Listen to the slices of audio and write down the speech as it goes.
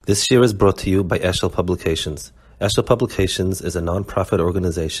This year is brought to you by Eshel Publications. Eshel Publications is a non-profit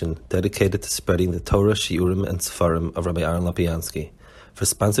organization dedicated to spreading the Torah, Shiurim, and Sefarim of Rabbi Aaron Lapiansky. For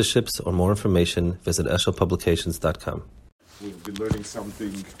sponsorships or more information, visit eshelpublications.com. We've been learning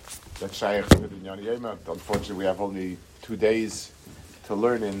something that's shaykh to the Inyan Yema. Unfortunately, we have only 2 days to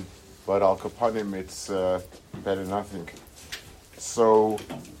learn in, but al kapanim, it's better than nothing. So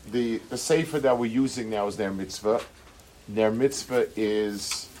the sefer that we're using now is Ner Mitzva. Ner Mitzva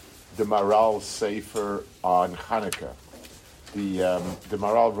is the Maral sefer on Hanukkah. The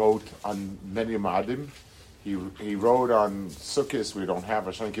Maral wrote on many Ma'adim. He wrote on Sukkot. We don't have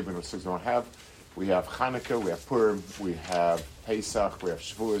Hashanah Kippur. We don't have. We have Hanukkah. We have Purim. We have Pesach. We have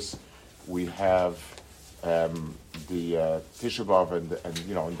Shavuos. We have the Tisha B'av and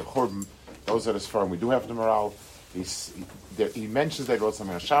the Churban. Those are the Sfarim. We do have the Maral. He mentions that he wrote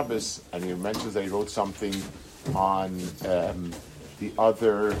something on Shabbos, and he mentions that he wrote something on the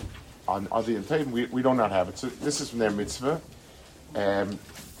other Yom. We do not have it. So this is from their mitzvah. The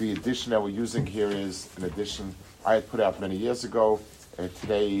edition that we're using here is an edition I had put out many years ago.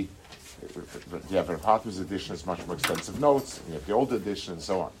 Today, the Evan Hartman's edition is much more extensive notes. And you have the older edition and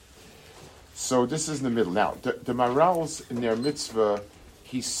so on. So this is in the middle. Now, the Maral's in their mitzvah,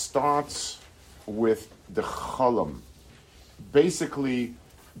 he starts with the Cholam. Basically,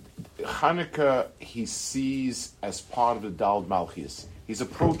 Hanukkah he sees as part of the Dald Malchias. He's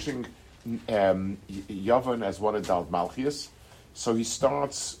approaching Yavan as one of Dald Malchias. So he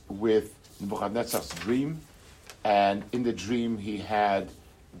starts with Nebuchadnezzar's dream, and in the dream he had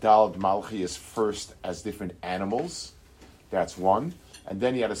Dald Malchias first as different animals. That's one. And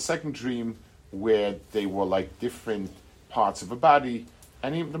then he had a second dream where they were like different parts of a body,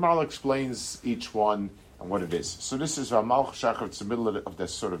 and the Maral explains each one and what it is. So this is Malch Shachar. It's the middle of the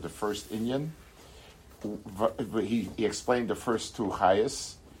sort of the first Inyan. He explained the first two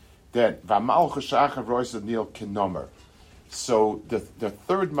Chayas. Then Malch Shachar Rois Nil Kinomer. So the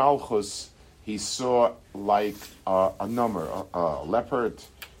third Malchus he saw like a number, a leopard.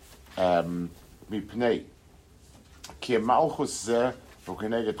 Mipnei Ki Malchus Zeh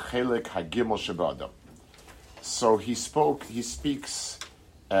V'Keneget Chelek Hagimel Shebadam. So he speaks.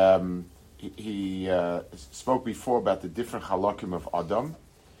 He spoke before about the different halakim of Adam.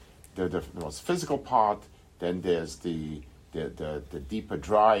 The most physical part. Then there's the deeper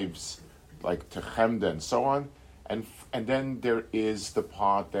drives like Techemda and so on, and then there is the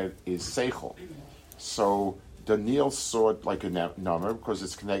part that is Seichel. So Daniel saw it like a number because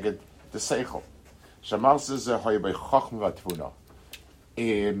it's connected to Seichel.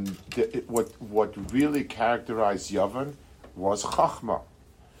 What really characterized Yavan was Chachma.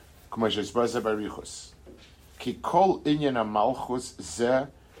 Ki kol inyan malchus ze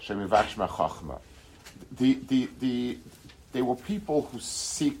shemivash machachma. They were people who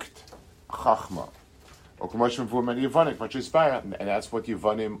seeked Chachma. And that's what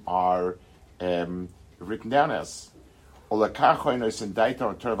Yevanim are written down as.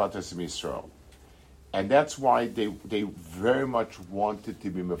 And that's why they very much wanted to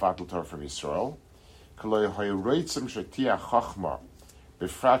be Mevatel Torah from Yisrael.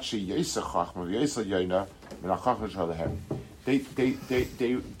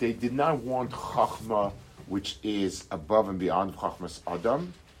 They did not want Chachma, which is above and beyond Chachmas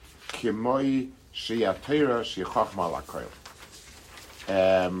Adam.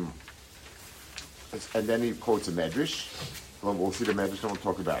 And then he quotes a Medrash. We'll see the Medrash and we'll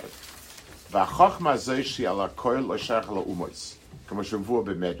talk about it. V'chachma zeh she ala koil l'shach la'umois. Kama shemvua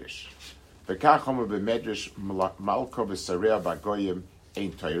b'Medrash. V'kach homer b'Medrash malko v'sareya b'goyim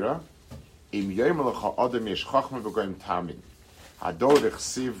ein Torah. Im yoyim lecha adam yesh chachma b'goyim tamin. Hador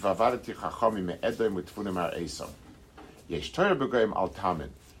rechsiv v'avareti chachami me'edoim v'tfunim ha'esam. Yesh Torah b'goyim al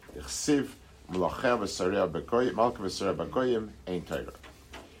tamin. Rechsiv malacha v'sareya b'goyim malko v'sareya b'goyim ein Torah.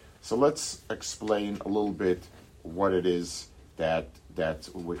 So let's explain a little bit what it is that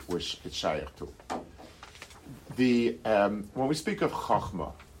which it's shaykh to. When we speak of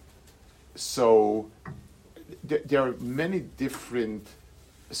Chachma, so there are many different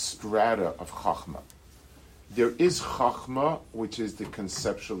strata of Chachma. There is Chachma, which is the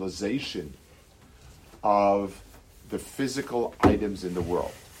conceptualization of the physical items in the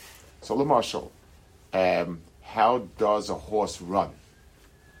world. So, l'mashal, how does a horse run?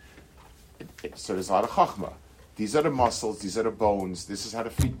 So there's a lot of Chachma. These are the muscles, these are the bones, this is how the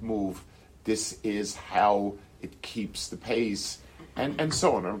feet move, this is how it keeps the pace, and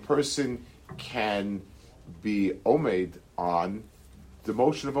so on. And a person can be omed on the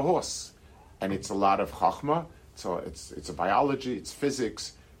motion of a horse. And it's a lot of chachma, so it's a biology, it's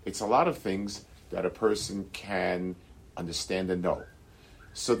physics, it's a lot of things that a person can understand and know.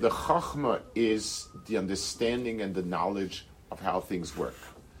 So the chachma is the understanding and the knowledge of how things work.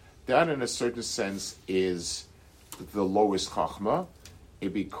 That, in a certain sense, is the lowest chachma,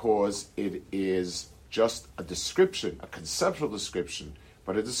 because it is just a description, a conceptual description,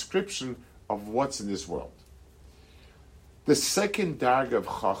 but a description of what's in this world. The second darga of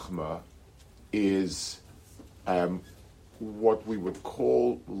chachma is what we would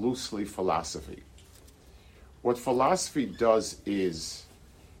call loosely philosophy. What philosophy does is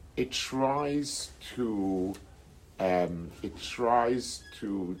it tries to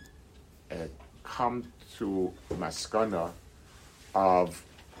come to a maskana of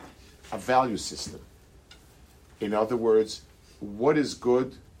a value system. In other words, what is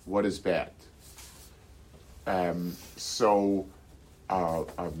good, what is bad.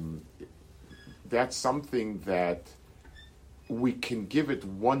 That's something that we can give it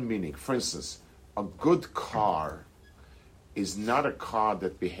one meaning. For instance, a good car is not a car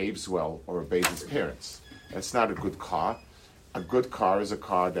that behaves well or obeys its parents. That's not a good car. A good car is a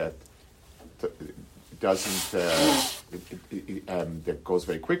car that doesn't that goes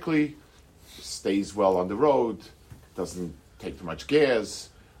very quickly, stays well on the road, doesn't take too much gas,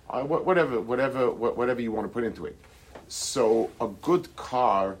 whatever you want to put into it. So a good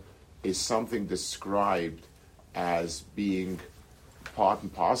car is something described as being part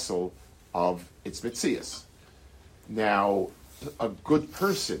and parcel of its mitzias. Now, a good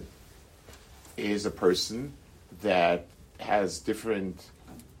person is a person that has different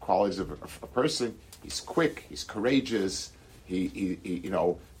qualities of a person. He's quick, he's courageous, he's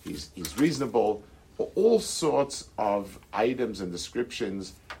reasonable. All sorts of items and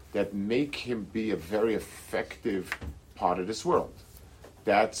descriptions that make him be a very effective part of this world.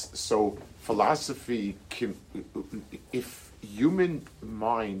 That's so philosophy can, if human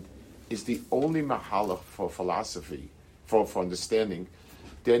mind is the only mahalach for philosophy, for understanding,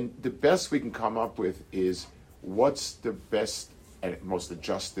 then the best we can come up with is what's the best and most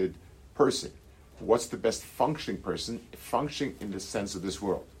adjusted person? What's the best functioning person, functioning in the sense of this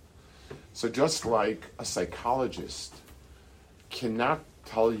world? So just like a psychologist cannot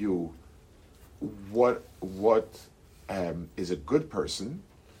tell you what is a good person,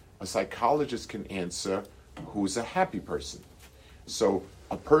 a psychologist can answer who's a happy person. So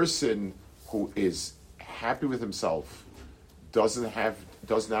a person who is happy with himself, does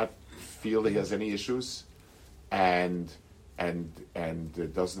not feel he has any issues, and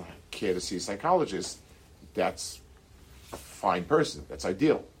doesn't care to see a psychologist, that's a fine person. That's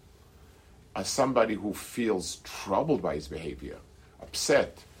ideal. As somebody who feels troubled by his behavior,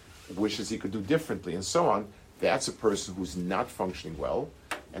 upset, wishes he could do differently, and so on, that's a person who's not functioning well,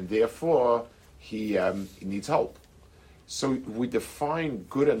 and therefore he needs help. So we define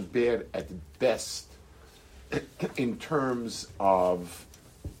good and bad at best in terms of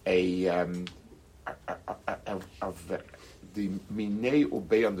the minei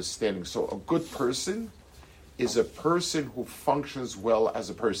ubei understanding. So a good person is a person who functions well as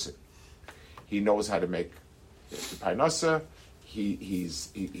a person. He knows how to make parnasa. He's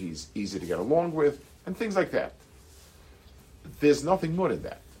easy to get along with, and things like that. There's nothing more than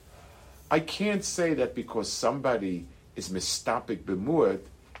that. I can't say that because somebody is mistapik b'muad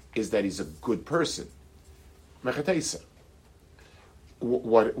is that he's a good person. Mechatesa.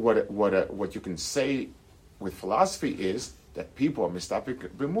 What you can say with philosophy is that people, mistapik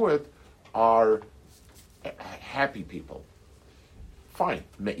b'muad, are happy people. Fine,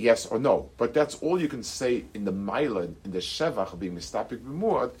 yes or no, but that's all you can say in the Mailan, in the Shevach of being mistapik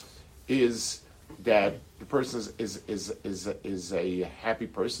b'muad, is that the person is a happy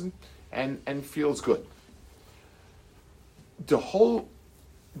person and feels good.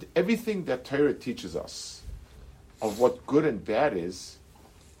 Everything that Torah teaches us of what good and bad is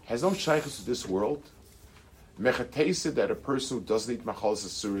has no shaykhus to this world. Mechatesa that a person who doesn't eat machalas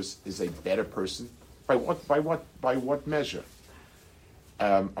asuras is a better person. By what measure?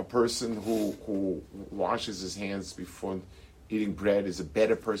 A person who washes his hands before eating bread is a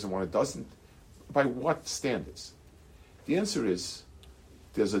better person than one who doesn't. By what standards? The answer is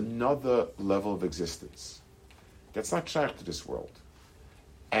there's another level of existence that's not shaykh to this world.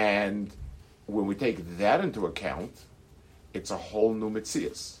 And when we take that into account, it's a whole new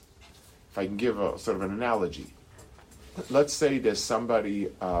mitzias. If I can give a sort of an analogy, let's say there's somebody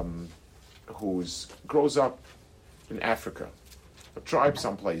who grows up in Africa, a tribe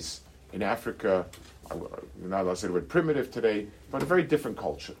someplace in Africa, not allowed to say the word primitive today, but a very different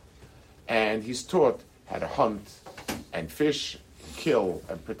culture. And he's taught how to hunt and fish, and kill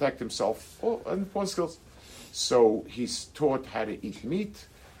and protect himself, and important skills. So he's taught how to eat meat,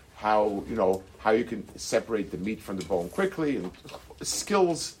 how you can separate the meat from the bone quickly, and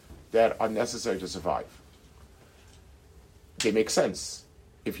skills that are necessary to survive. They make sense.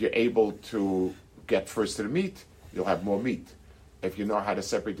 If you're able to get first to the meat, you'll have more meat. If you know how to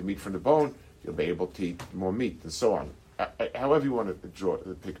separate the meat from the bone, you'll be able to eat more meat, and so on. However you want to draw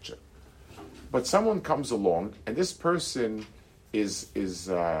the picture. But someone comes along, and this person is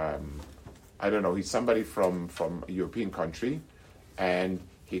I don't know, he's somebody from a European country, and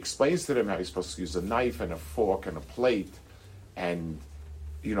he explains to them how he's supposed to use a knife and a fork and a plate, and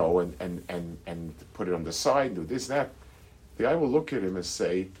and put it on the side, do this and that. The guy will look at him and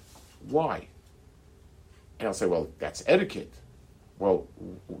say, "Why?" And I'll say, "Well, that's etiquette." Well,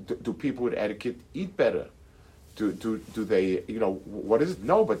 do people with etiquette eat better? Do they, what is it?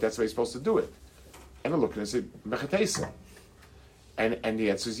 No, but that's the way you're supposed to do it. And I look and I say, Mechatesa. And the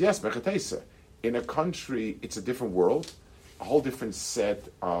answer is yes, Mechatesa. In a country, it's a different world, a whole different set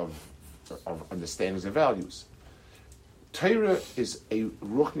of understandings and values. Torah is a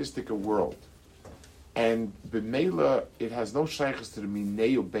ruchnistic world. And b'meila, it has no shaykhs to the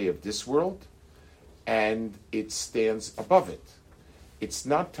minei ubei of this world, and it stands above it. It's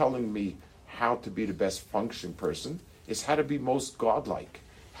not telling me how to be the best functioning person. It's how to be most godlike,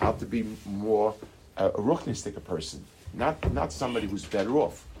 how to be more a ruchnistic person, not somebody who's better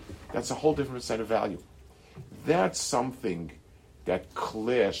off. That's a whole different set of value. That's something that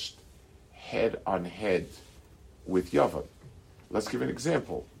clashed head on head with Yavan. Let's give an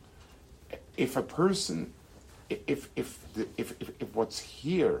example. If a person, if what's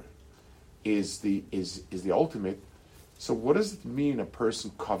here is the ultimate, so what does it mean a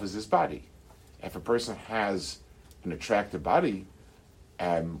person covers his body? If a person has an attractive body,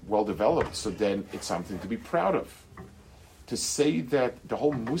 well developed, so then it's something to be proud of. To say that the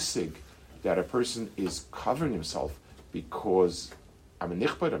whole musig that a person is covering himself because I'm a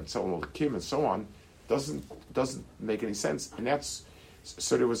nichbad, I'm someone with Kim and so on, doesn't make any sense. And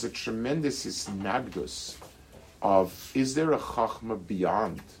so there was a tremendous isnagdus of, is there a chachma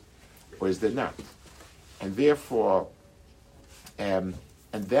beyond, or is there not? And therefore, and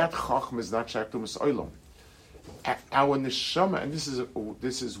that chachma is not shaktumas olam. Our neshama, and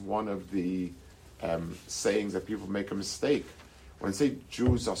this is one of the sayings that people make a mistake when they say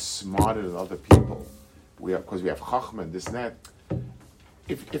Jews are smarter than other people. Because we have chachma and this and that.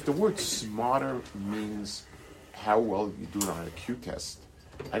 If the word smarter means how well you do on an IQ test,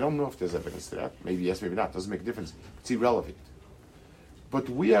 I don't know if there's evidence to that. Maybe yes, maybe not. Doesn't make a difference. It's irrelevant. But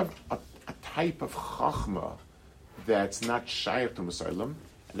we have a type of chachma that's not shaykh to Musaylam,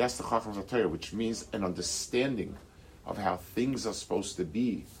 and that's the chachma of Torah, which means an understanding of how things are supposed to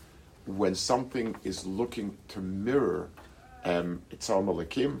be when something is looking to mirror Itzal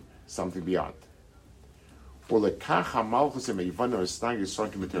Malakim, something beyond. So the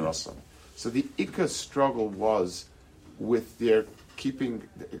Ikka struggle was with their keeping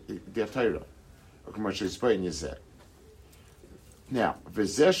their Torah. Now,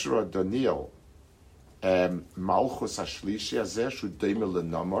 V'zeshra Daniel Malchus Ashlishi Azeh Shudaim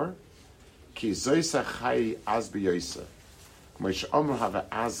LeNamar Ki Zoysa Chai Az B'Yoysa K'mosh Omer Hava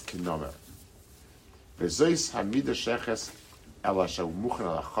Az K'Nomer V'zoys Hamida Sheches Ela Shamuchen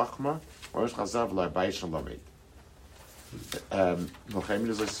Ala Chachma Oresh Chazav L'Abayis Shalamed.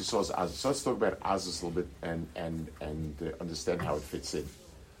 So let's talk about Azus a little bit and understand how it fits in.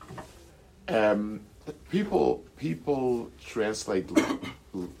 People translate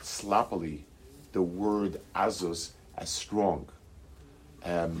sloppily the word Azus as strong.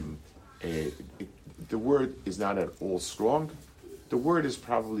 The word is not at all strong. The word is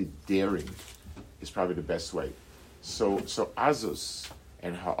probably daring, is probably the best way. So Azus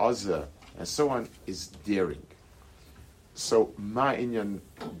and Ha'azah and so on is daring. So Ma'inyan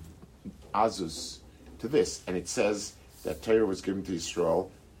Azus to this, and it says that Torah was given to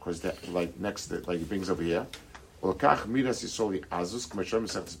Israel because that, like next to it, like it brings over here. Olkach midas Yisrael Azus k'mashor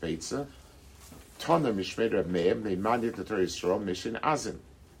mesachtes beitza tona mishmei Reb Meir neimani to Torah Yisrael mishin azin.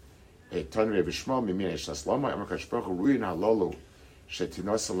 Tona Reb Shmuel mimin eish laslama amakash baruch hu ruyin halolu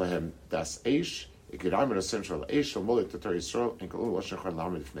shetinos alehem das eish ikiram erasem shal eish omolit to Torah Yisrael and kolum loshen chor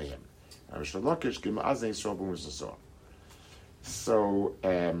lamed ifneihem. Amishal lokish gima azin Yisrael b'muzasor. So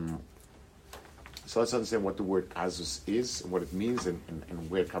let's understand what the word Azus is and what it means and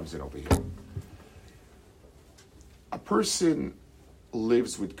where it comes in over here. A person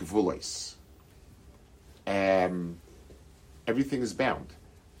lives with gvulos. Everything is bound.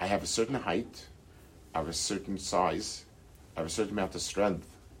 I have a certain height, I have a certain size, I have a certain amount of strength,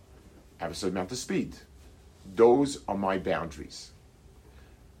 I have a certain amount of speed. Those are my boundaries.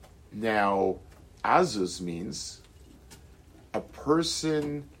 Now, Azus means a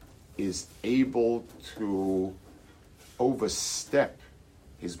person is able to overstep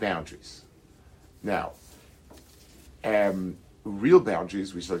his boundaries. Now, real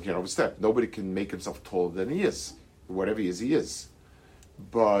boundaries we certainly can't overstep. Nobody can make himself taller than he is. Whatever he is, he is.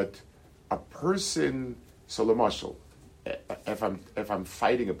 But a person, so Lamashal, if I'm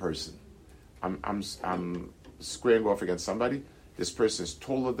fighting a person, I'm squaring off against somebody. This person is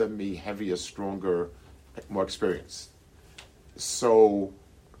taller than me, heavier, stronger, more experienced. So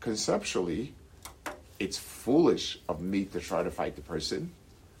conceptually, it's foolish of me to try to fight the person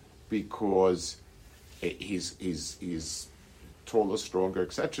because he's taller, stronger,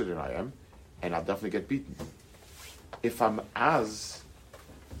 etc. than I am, and I'll definitely get beaten. If I'm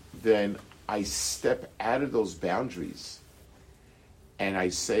then I step out of those boundaries and I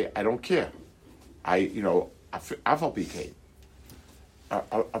say, I don't care. Afal became.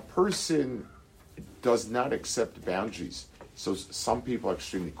 A person does not accept boundaries. So some people are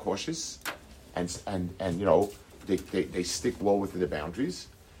extremely cautious and they stick well within the boundaries.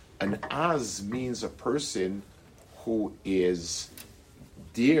 An az means a person who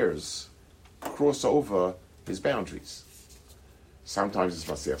dares cross over his boundaries. Sometimes it's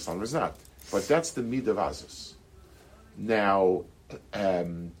vasech, sometimes it's not. But that's the mid of azus. Now,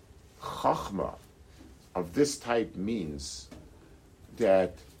 chachma of this type means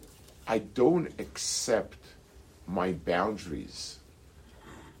that I don't accept my boundaries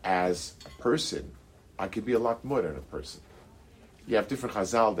as a person. I could be a lot more than a person. You have different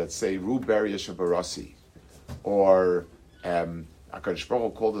chazal that say Ru Beria Shabarasi, or HaKadosh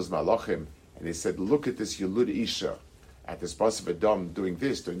Baruch Hu called us malachim, and they said, look at this Yelud Isha, at this Basif Adam, doing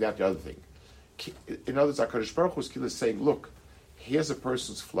this, doing that, the other thing. In other words, HaKadosh Baruch Hu is saying, look, here's a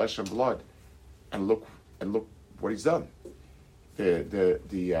person's flesh and blood, and look what he's done. You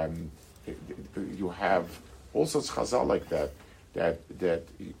have all sorts of chazal like that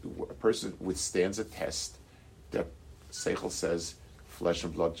a person withstands a test that Seichel says flesh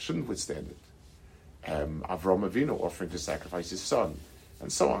and blood shouldn't withstand it. Avram Avinu offering to sacrifice his son,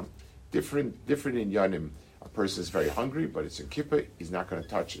 and so on. Different in Yanim. A person is very hungry, but it's in Kippur, he's not going to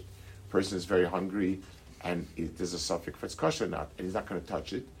touch it. A person is very hungry, and there's a suffix if it's kosher or not, and he's not going to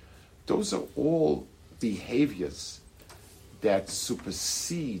touch it. Those are all behaviors that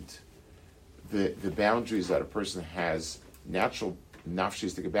supersede the boundaries that a person has, natural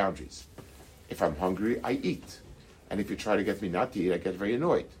nafshistic boundaries. If I'm hungry, I eat. And if you try to get me not to eat, I get very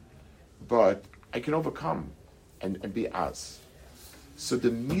annoyed. But I can overcome and be az. So the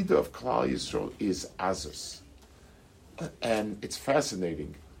midah of Klal Yisrael is azus. And it's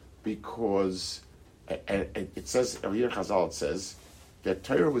fascinating because it says, here Chazal, it says, that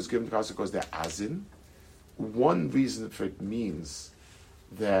Torah was given to us because they're azin. One reason for it means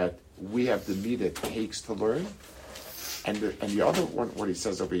that we have the midah it takes to learn. And the other one, what he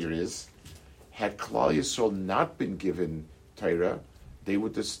says over here is, had Klal Yisrael not been given Torah, they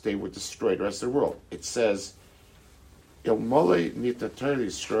would destroy the rest of the world. It says, Il mole nita Torah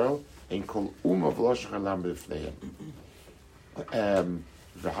Yisrael en kol uma v'losh chalam b'fneihem.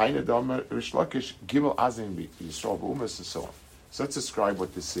 V'haina dama Rish Lakish gimel azim Yisrael b'umas and so on. So let's describe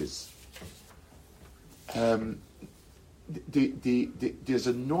what this is. There's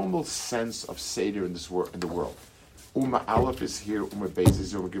a normal sense of Seder in the world. Uma Aleph is here, Uma Beis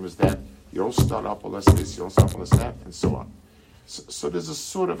is here, Uma Gimel is that. You don't start up unless this, you don't start unless that, and so on. So there's a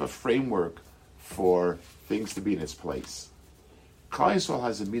sort of a framework for things to be in its place. Klal Yisrael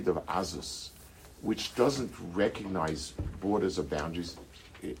has a midah of azus, which doesn't recognize borders or boundaries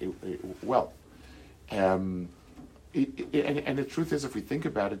well. And the truth is, if we think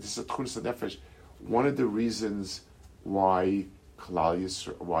about it, this is a tchunas nefesh. One of the reasons why Klal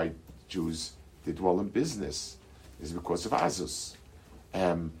Yisrael, why Jews did well in business, is because of azus.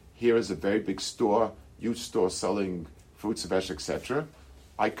 Here is a very big store, huge store selling fruits, vegetables, etc.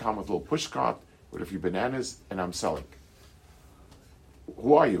 I come with a little push cart with a few bananas, and I'm selling.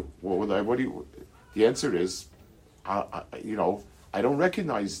 Who are you? What do you? The answer is, I don't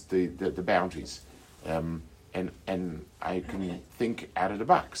recognize the boundaries, and I can think out of the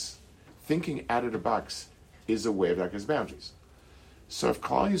box. Thinking out of the box is a way of recognizing boundaries. So if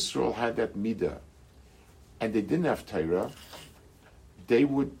Klal Yisrael had that midah, and they didn't have Torah, they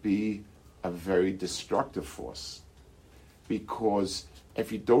would be a very destructive force. Because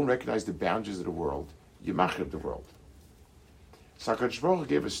if you don't recognize the boundaries of the world, you machir the world. So HaKadosh Baruch Hu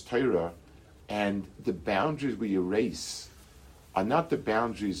gave us Torah, and the boundaries we erase are not the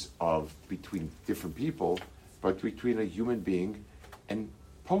boundaries of between different people, but between a human being and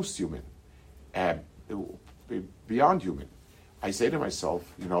post-human, beyond human. I say to myself,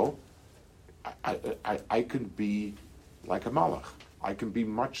 I can be like a malach. I can be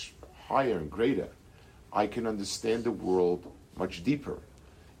much higher and greater, I can understand the world much deeper.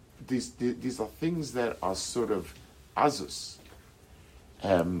 These are things that are sort of azus.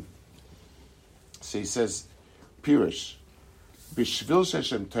 So he says, Pirush, Bishvil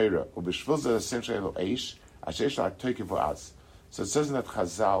Sheshem Torah, or Bishvil Zeh Shelo Eish, Ashesh La Toike V'az. So it says in that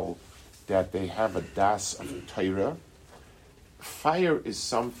Chazal that they have a das of Torah. Fire is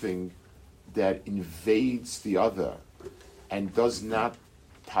something that invades the other and does not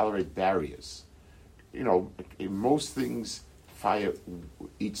tolerate barriers. In most things, fire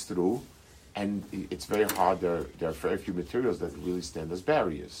eats through, and it's very hard. There are very few materials that really stand as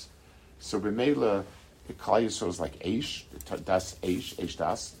barriers. So b'meila, the Klal Yisrael is like Eish, das Eish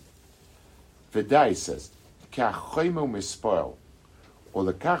das. V'dai says, K'achaymu mispoil, or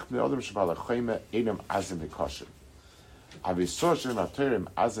lekach me'odem shebal achayme enam azim v'koshem. Avisor shem atorim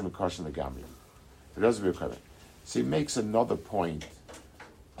azim v'koshem legamri. So he makes another point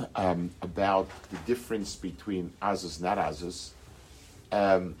about the difference between azus, not azus.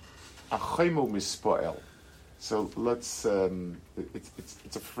 Achaymu mispoil. So let's.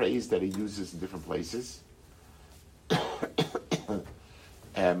 It's a phrase that he uses in different places.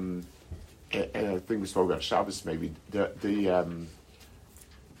 And I think we spoke about Shabbos. Maybe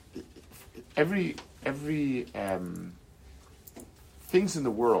every things in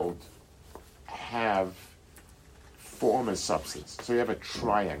the world have form and substance. So you have a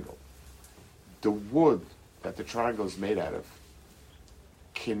triangle. The wood that the triangle is made out of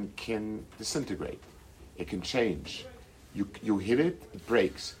can disintegrate. It can change. You hit it, it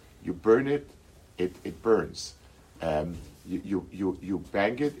breaks. You burn it, it burns. You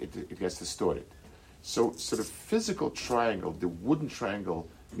bang it, it gets distorted. So the physical triangle, the wooden triangle,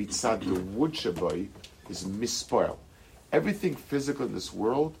 mitzad the wood shaboy, is mispoil. Everything physical in this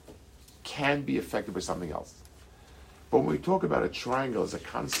world can be affected by something else. But when we talk about a triangle as a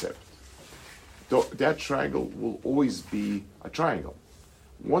concept, that triangle will always be a triangle.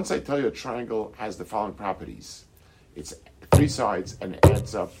 Once I tell you a triangle has the following properties, it's three sides and it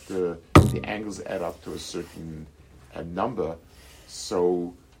adds up, the angles add up to a certain number,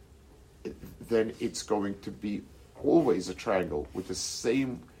 so then it's going to be always a triangle with the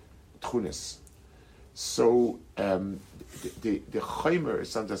same tchunis. So the chaymer is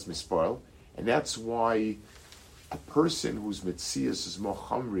sometimes mispoil, and that's why a person whose mitzias is more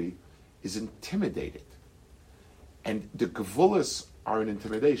chamri is intimidated. And the gevulas are an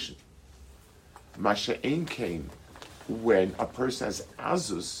intimidation. Masha ein kain, when a person has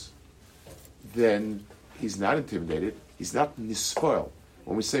azus, then he's not intimidated, he's not nispoil.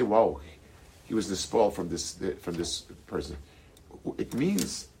 When we say, wow, he was nispoil from this person, it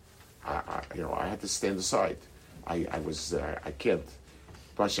means I had to stand aside. I can't.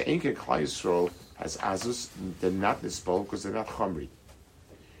 Masha ein kain Klal Yisrael has azus, they're not nispoil because they're not chamri.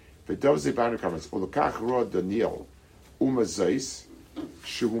 But those the Bible comments, ulukach ro Daniel umazais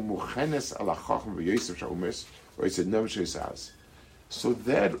shehu muchenes ala chacham v'yosef shaumes, or he said no sheisaz. So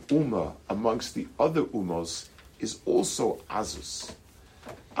that umma amongst the other ummos is also azus.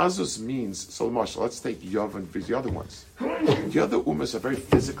 Azus means, so much. Let's take Yov and the other ones. The other ummas are very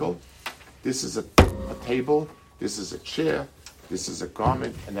physical. This is a table. This is a chair. This is a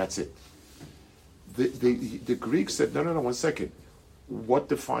garment, and that's it. The Greeks said, no, 1 second. What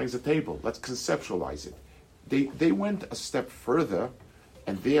defines a table? Let's conceptualize it. They went a step further,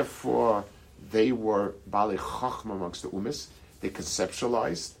 and therefore they were Baalei Chachma amongst the Umas. They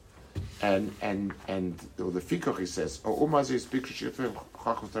conceptualized, and the Fikoch, he says,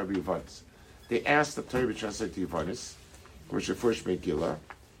 they asked the Torah to translate to Yavanis, which the first Megillah,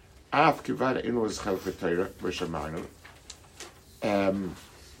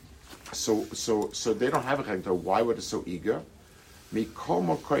 so they don't have a character. Why were they so eager? Mikol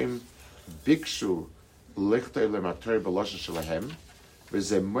Mokoim Bikshu Lichtei Lemator B'Loshen Shelahem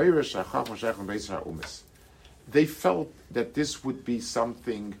V'Zeh Meir Shachach Mashachem Beisar Umis. They felt that this would be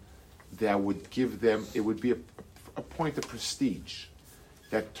something that would give them, it would be a point of prestige,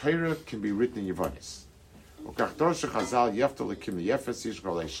 that Torah can be written in Yavanis. Ukachtor Shechazal Yaftal Lekim Yefes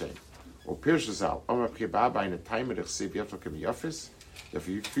Yishgol Leishem. Or Pirshazal Omer Pchibaba in a time of the Chsiv Yaftal Lekim Yefes. If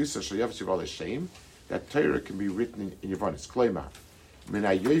you fuse Shal Yefes Yishgol Leishem, that Torah can be written in Yavanis. Kloima, Min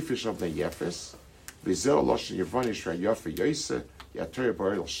HaYofish of the Yefes, V'Zeh Loshen Yavanis Shra Yofi Yoise, Yatorah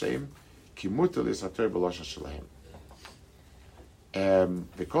Borel Shem, Ki Mutal is HaTorah B'Loshen Shalehem.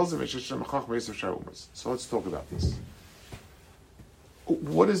 Because of Meshachem Chach Meisov Shar Umas. So let's talk about this.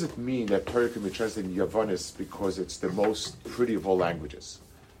 What does it mean that Torah can be translated in Yavanis because it's the most pretty of all languages?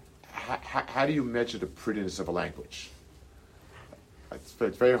 How do you measure the prettiness of a language? It's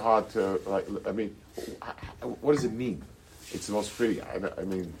very hard to, what does it mean? It's the most pretty. I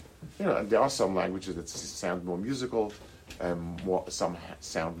mean, And there are some languages that sound more musical, some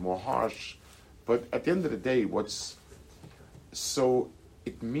sound more harsh. But at the end of the day,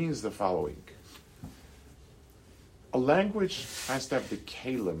 it means the following. A language has to have the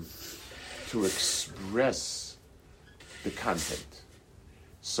kalim to express the content.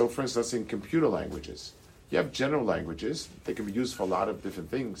 So, for instance, in computer languages, you have general languages. They can be used for a lot of different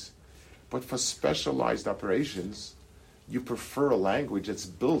things. But for specialized operations, you prefer a language that's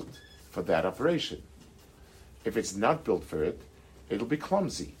built for that operation. If it's not built for it, it'll be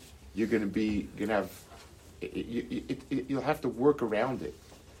clumsy. You'll have to work around it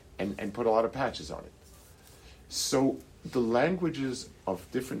and put a lot of patches on it. So the languages of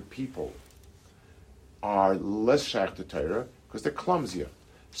different people are less shaykh to Torah because they're clumsier.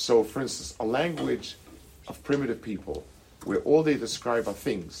 So, for instance, a language of primitive people where all they describe are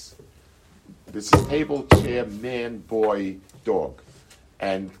things. This is table, chair, man, boy, dog.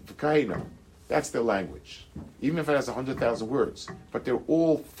 And v'kaina, that's their language. Even if it has 100,000 words, but they're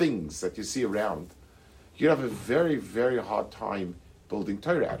all things that you see around, you have a very, very hard time building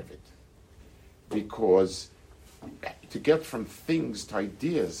Torah out of it. Because to get from things to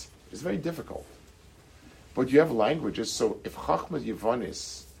ideas is very difficult. But you have languages, so if Chachma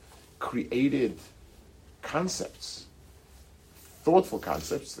Yevonis created concepts, thoughtful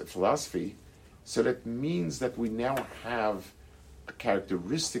concepts, the philosophy, so that means that we now have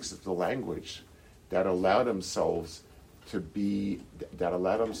characteristics of the language that allow themselves to be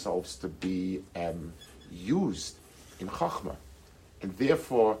used in Chachma, and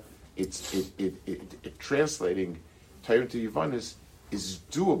therefore it translating Torah to Yevonis is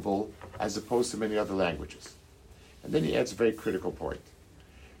doable as opposed to many other languages. And then he adds a very critical point.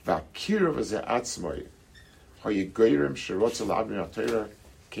 V'akirav hazeh atzmoi hayigoyrem sherotze l'admin ha'Torah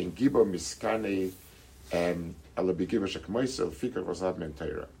ken gibor miskanei ala begibor shekmoisel fikar v'zadmin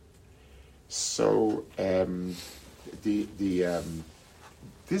Torah. So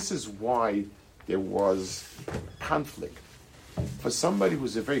this is why there was conflict. For somebody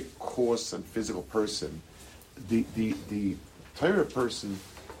who's a very coarse and physical person, the Torah person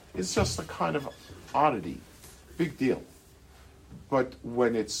is just a kind of oddity, big deal. But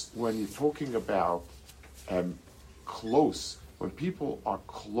when you're talking about close, when people are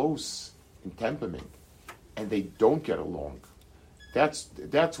close in temperament and they don't get along, that's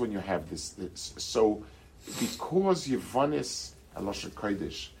when you have this. So because Yevonis and Lashon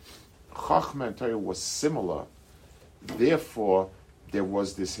Kodesh, Chachma and Torah was similar, therefore there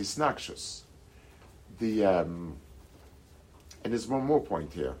was this hisnakshus. And there's one more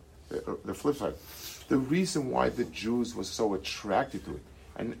point here, the flip side. The reason why the Jews were so attracted to it,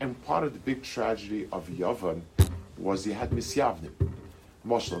 and part of the big tragedy of Yavan was you had misyavnim,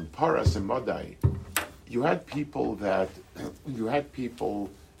 Moshlan, Paras, and Madai. You had people that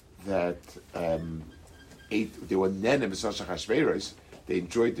ate. They were nenem v'sashach. They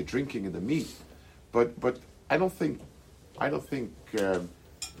enjoyed the drinking and the meat, but I don't think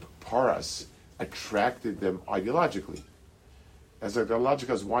Paras attracted them ideologically. As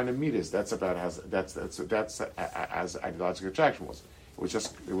ideological as wine and meat is, that's as ideological attraction was.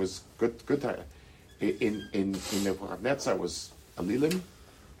 It was good time. In Nebuchadnezzar was alilim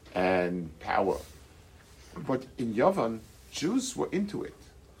and power, but in Yavan, Jews were into it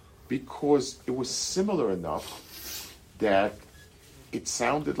because it was similar enough that it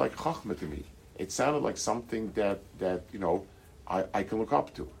sounded like Chachma to me. It sounded like something that I can look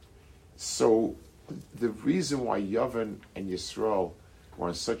up to. So the reason why Yavan and Yisrael were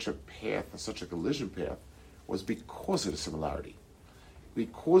on such a path, such a collision path, was because of the similarity.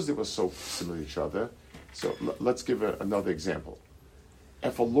 Because they were so similar to each other. So let's give another example.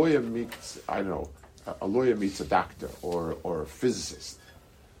 If a lawyer meets, a lawyer meets a doctor or a physicist,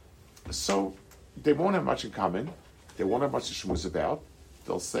 so they won't have much in common. They won't have much to schmooze about.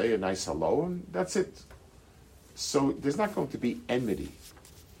 They'll say a nice hello, and that's it. So there's not going to be enmity.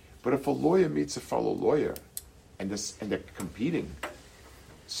 But if a lawyer meets a fellow lawyer, and they're competing,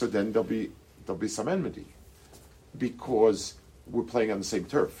 so then there'll be some enmity, because we're playing on the same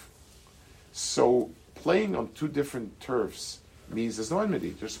turf. So playing on two different turfs means there's no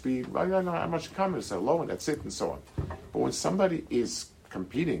enmity. Just be, I don't know how much in common, say hello, and that's it, and so on. But when somebody is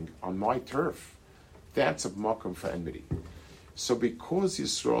competing on my turf, that's a makom for enmity. So because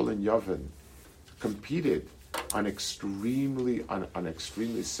Yisrael and Yavan competed on extremely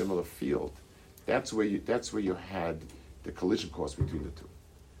similar field, that's where you had the collision course between the two.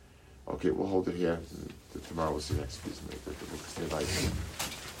 Okay, we'll hold it here. Tomorrow we'll see you next piece.